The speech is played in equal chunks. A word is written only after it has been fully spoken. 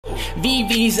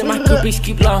VVs and my groupies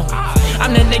keep long.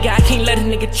 I'm the nigga, I can't let a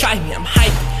nigga try me. I'm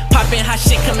hype, poppin' hot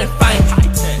shit, come and find me.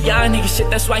 Y'all nigga shit,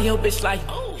 that's why your bitch like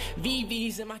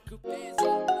VVs and my groupies.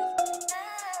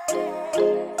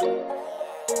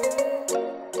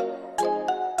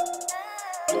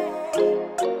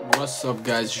 What's up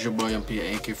guys, it's your boy Young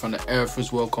Pierre aka from the Air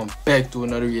Force. Welcome back to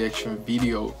another reaction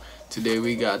video. Today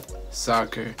we got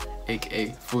soccer,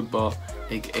 aka football,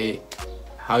 aka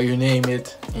how you name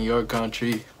it in your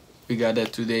country. We got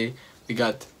that today. We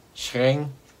got Chreng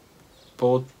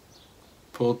Polroth.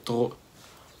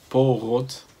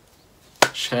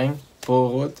 Chreng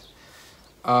Polroth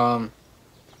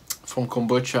from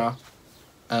Cambodia.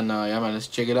 And yeah man, let's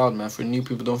check it out man. For new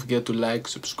people, don't forget to like,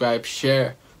 subscribe,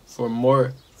 share for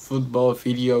more football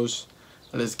videos.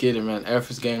 Let's get it man.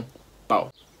 AirforceGang,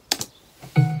 pow.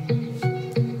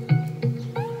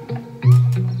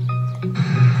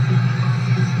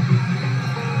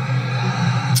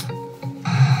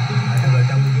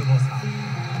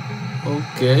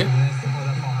 Okay.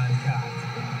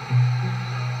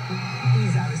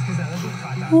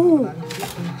 Ooh.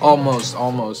 Almost.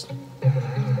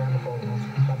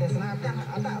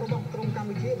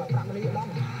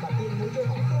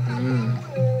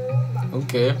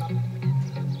 Okay.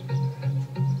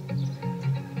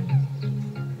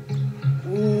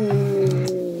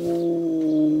 Ooh.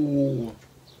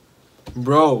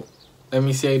 Bro, let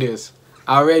me say this.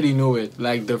 I already knew it.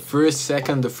 Like the first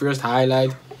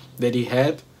highlight that he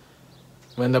had,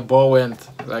 when the ball went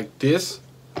like this,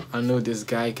 I knew this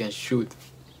guy can shoot.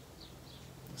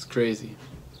 It's crazy.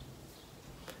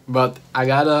 But I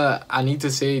need to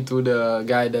say to the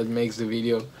guy that makes the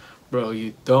video, bro,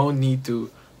 you don't need to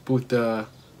put the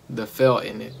fail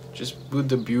in it. Just put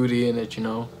the beauty in it, you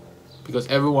know, because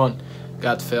everyone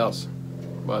got fails.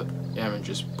 But yeah man,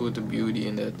 just put the beauty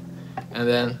in it, and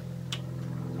then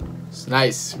it's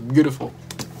nice, beautiful.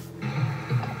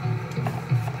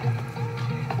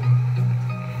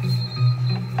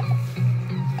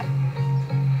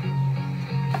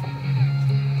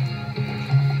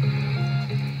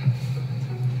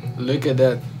 Look at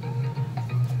that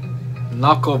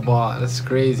knuckleball. That's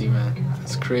crazy, man.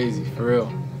 That's crazy, for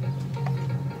real.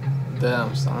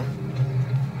 Damn, son.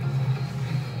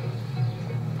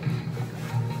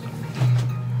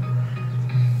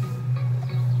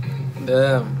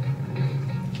 Damn.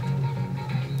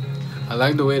 I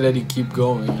like the way that he keep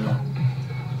going, you know.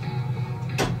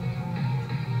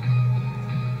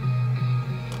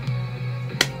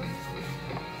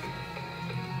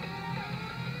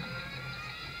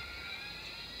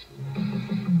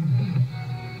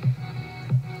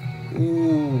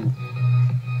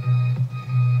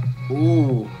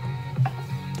 Ooh.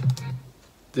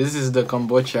 This is the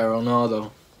Cambodia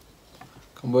Ronaldo.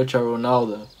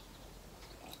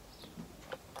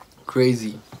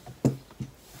 Crazy.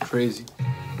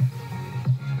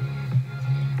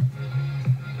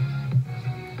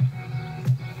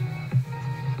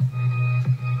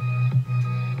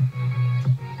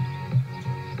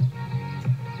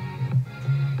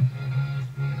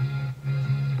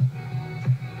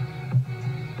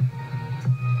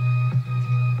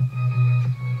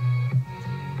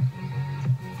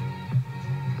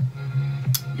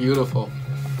 Beautiful.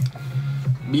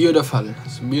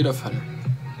 It's beautiful.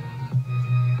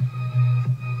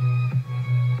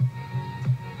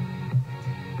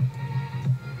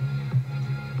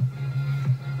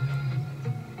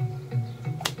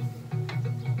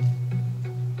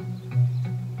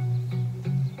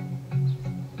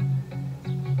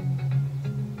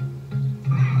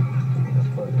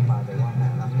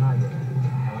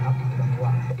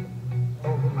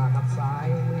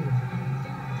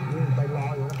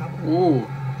 Ooh.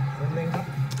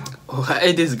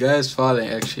 Why this guy is falling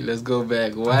actually? Let's go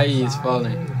back. Why he is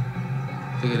falling?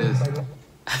 Look at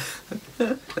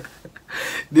this.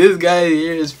 This guy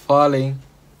here is falling.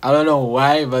 I don't know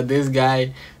why, but this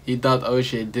guy, he thought, oh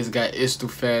shit, this guy is too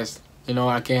fast. You know,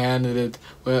 I can't handle it.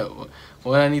 Well,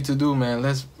 what I need to do, man?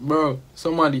 Bro,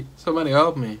 somebody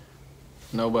help me.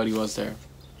 Nobody was there.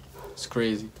 It's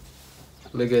crazy.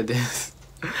 Look at this.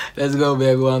 Let's go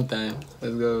back one time.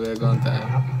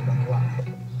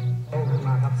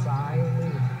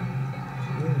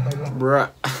 Bruh.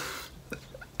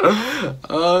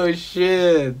 Oh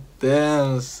shit.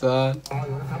 Damn, son.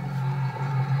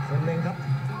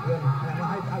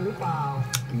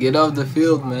 Get off the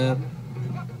field, man.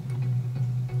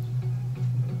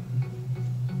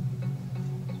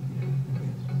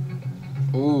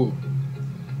 Ooh.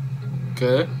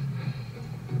 Okay.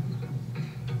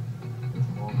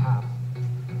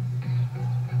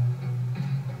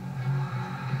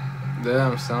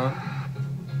 Damn, son.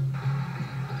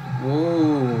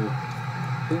 Ooh.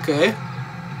 Okay.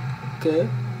 Okay.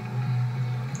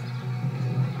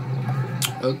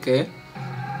 Okay.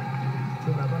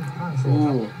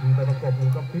 Ooh.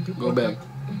 Go back.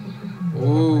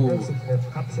 Ooh.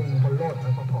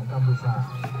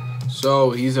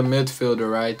 So he's a midfielder,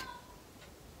 right?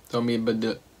 Tell me,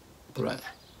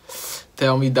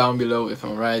 tell me down below if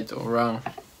I'm right or wrong.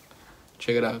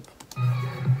 Check it out.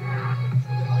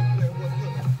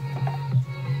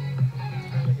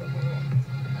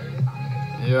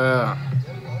 Yeah.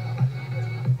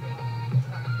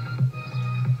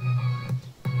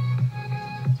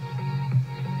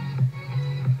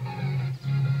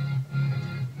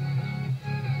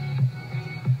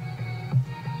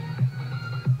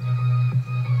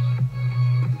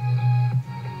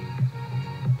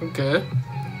 Okay.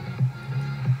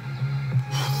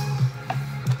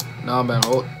 Nah, man,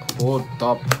 hold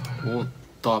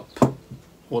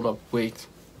up, wait.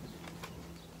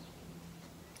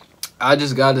 I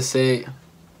just gotta say,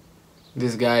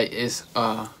 this guy is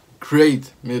a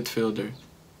great midfielder.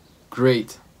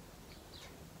 Great.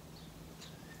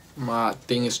 My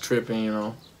thing is tripping, you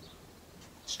know.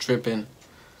 It's tripping.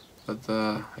 But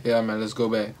yeah, man, let's go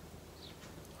back.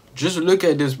 Just look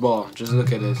at this ball. Just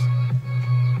look at this.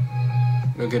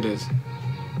 Look at this.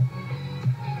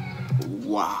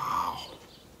 Wow.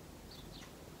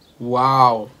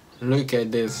 Wow. Look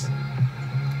at this.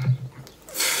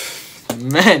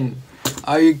 Man,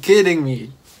 are you kidding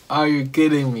me? Are you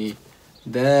kidding me?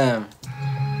 Damn.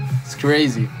 It's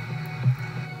crazy.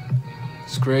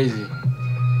 It's crazy.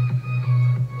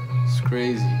 It's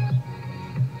crazy.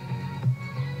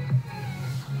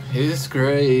 It's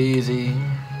crazy.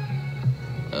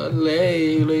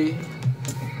 Lately.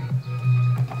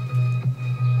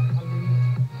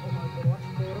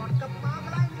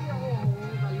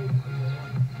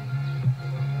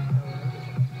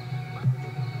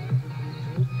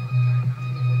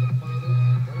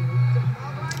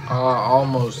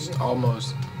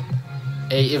 Almost.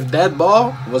 Hey, if that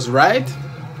ball was right,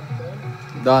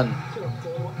 done.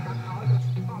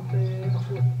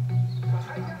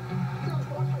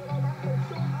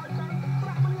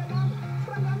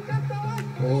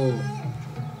 Oh.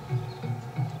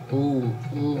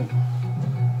 Ooh.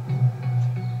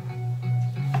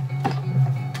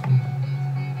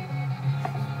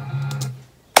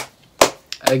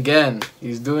 Again,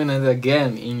 he's doing it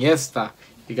again. Iniesta.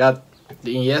 You got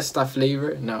the Iniesta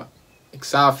flavor. No,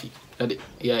 Xavi.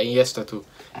 Yeah, Iniesta too.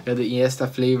 You got the Iniesta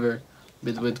flavor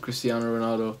with Cristiano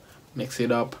Ronaldo. Mix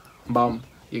it up. Bam.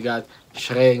 You got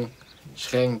Chreng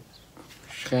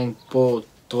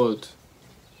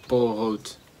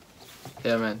Polroth.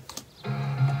 Yeah, man.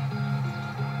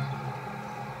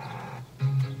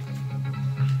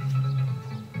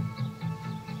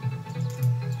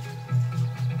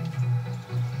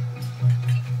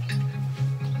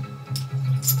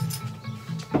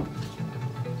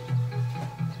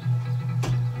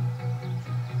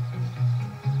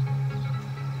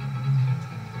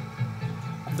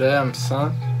 Damn,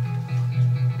 son.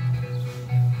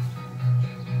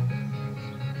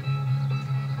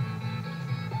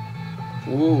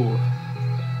 Ooh.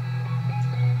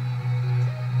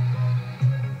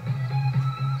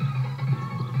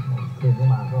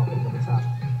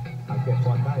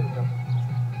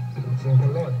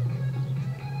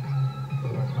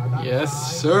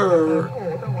 Yes, sir.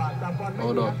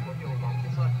 Hold on.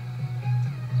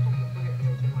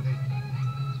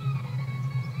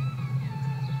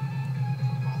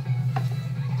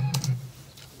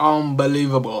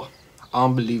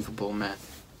 Unbelievable, man.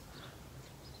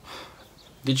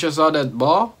 Did you saw that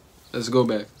ball? Let's go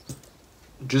back.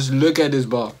 Just look at this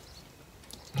ball.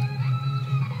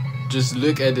 Just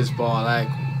look at this ball. Like,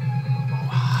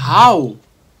 how,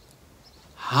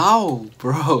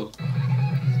 bro?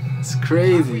 It's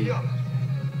crazy.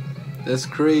 That's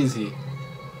crazy.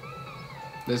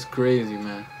 That's crazy,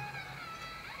 man.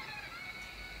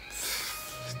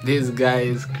 This guy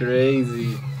is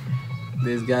crazy.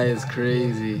 This guy is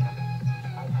crazy.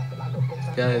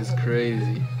 This guy is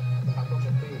crazy.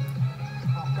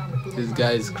 This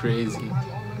guy is crazy.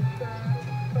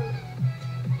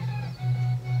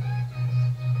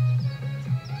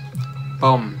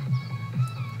 Boom.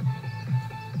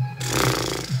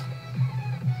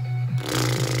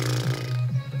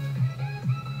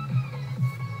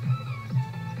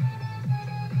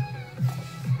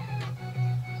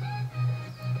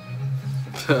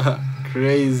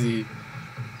 Crazy.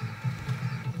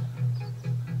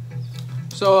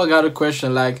 So I got a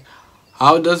question, like,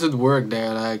 how does it work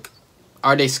there? Like,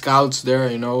 are they scouts there,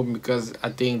 you know? Because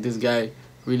I think this guy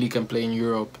really can play in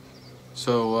Europe.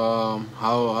 So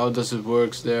how does it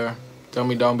work there? Tell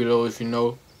me down below if you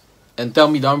know. And tell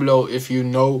me down below if you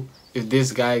know if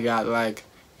this guy got like,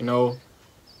 you know,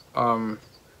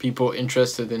 people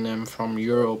interested in him from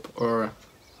Europe or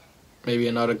maybe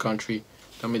another country.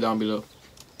 Tell me down below.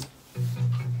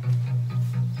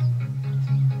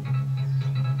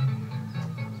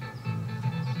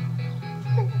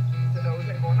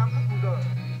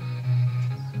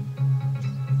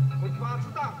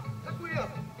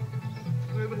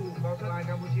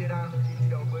 Campuchia đang chỉ thi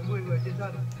đấu với 10 người trên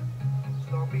sân.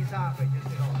 Do Pisa phải nhận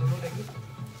tiền đỏ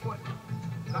rồi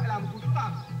đánh lại làm một cú sút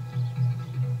phạt.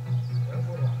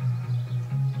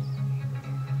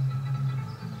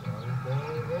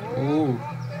 Ooh,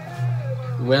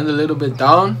 went a little bit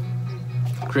down.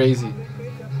 Crazy.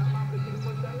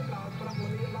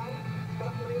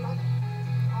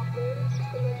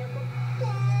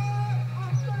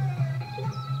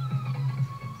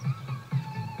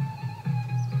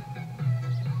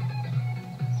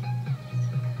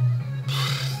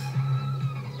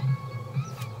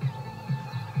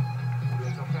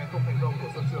 Không thành công của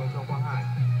Xuân Trường cho Quang Hải.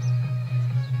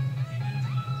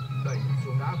 Đẩy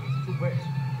xuống đá vị trí trung vệ.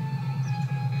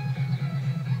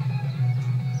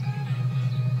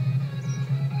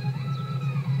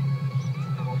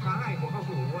 Bóng khá hay của cầu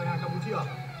thủ U22 Campuchia.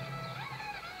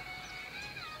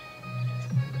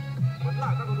 Vẫn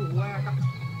là các cầu thủ U22 Campuchia.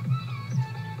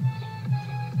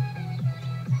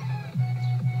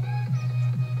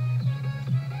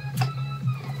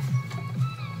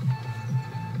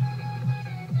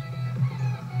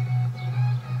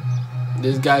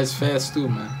 This guy's fast too,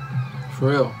 man. For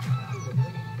real.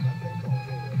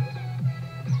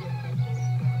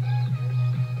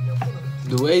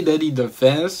 The way that he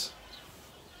defends,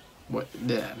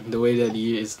 the way that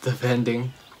he is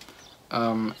defending,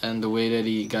 and the way that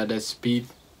he got that speed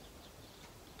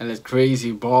and that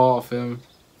crazy ball of him,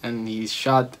 and his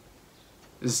shot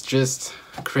is just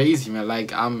crazy, man.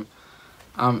 Like I'm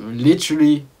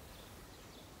literally,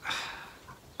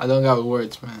 I don't got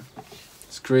words, man.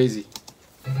 It's crazy.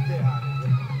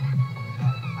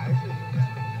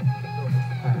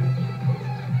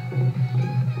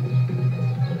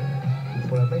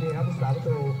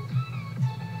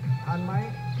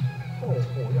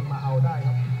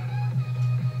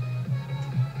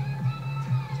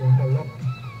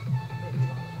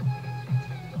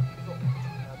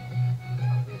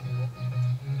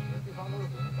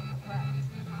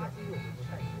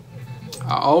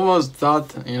 I almost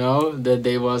thought, you know, that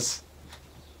they was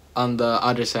on the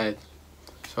other side.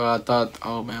 So I thought,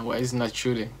 oh man, why is he not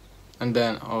shooting? And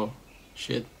then, oh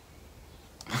shit.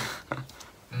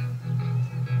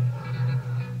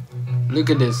 Look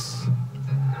at this.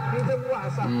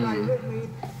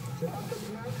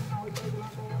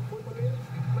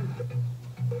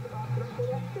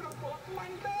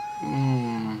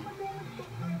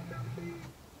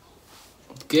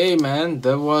 Okay, man,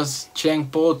 that was Chreng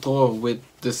Polroth with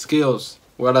the skills.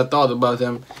 What I thought about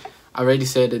him, I already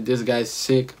said that this guy's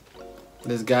sick.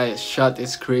 This guy's shot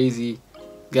is crazy.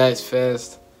 Guy is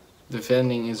fast.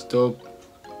 Defending is dope.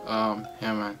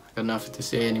 Yeah, man, got nothing to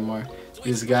say anymore.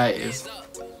 This guy is.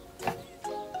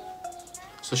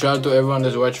 So shout out to everyone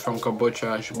that's watching from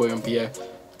Cambodia. It's your boy Young Pierre.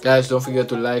 Guys, don't forget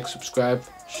to like, subscribe,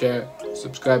 share,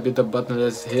 subscribe, hit the button.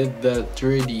 Let's hit the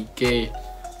 30K.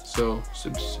 So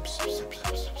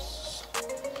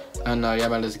and yeah,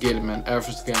 man, let's get it, man.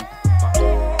 AirforceGang.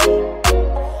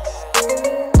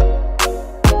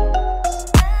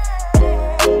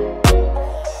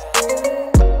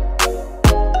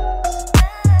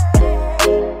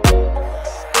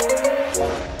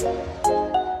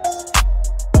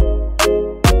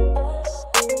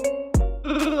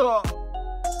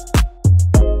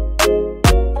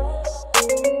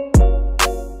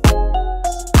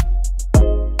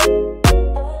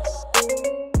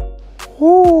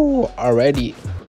 Already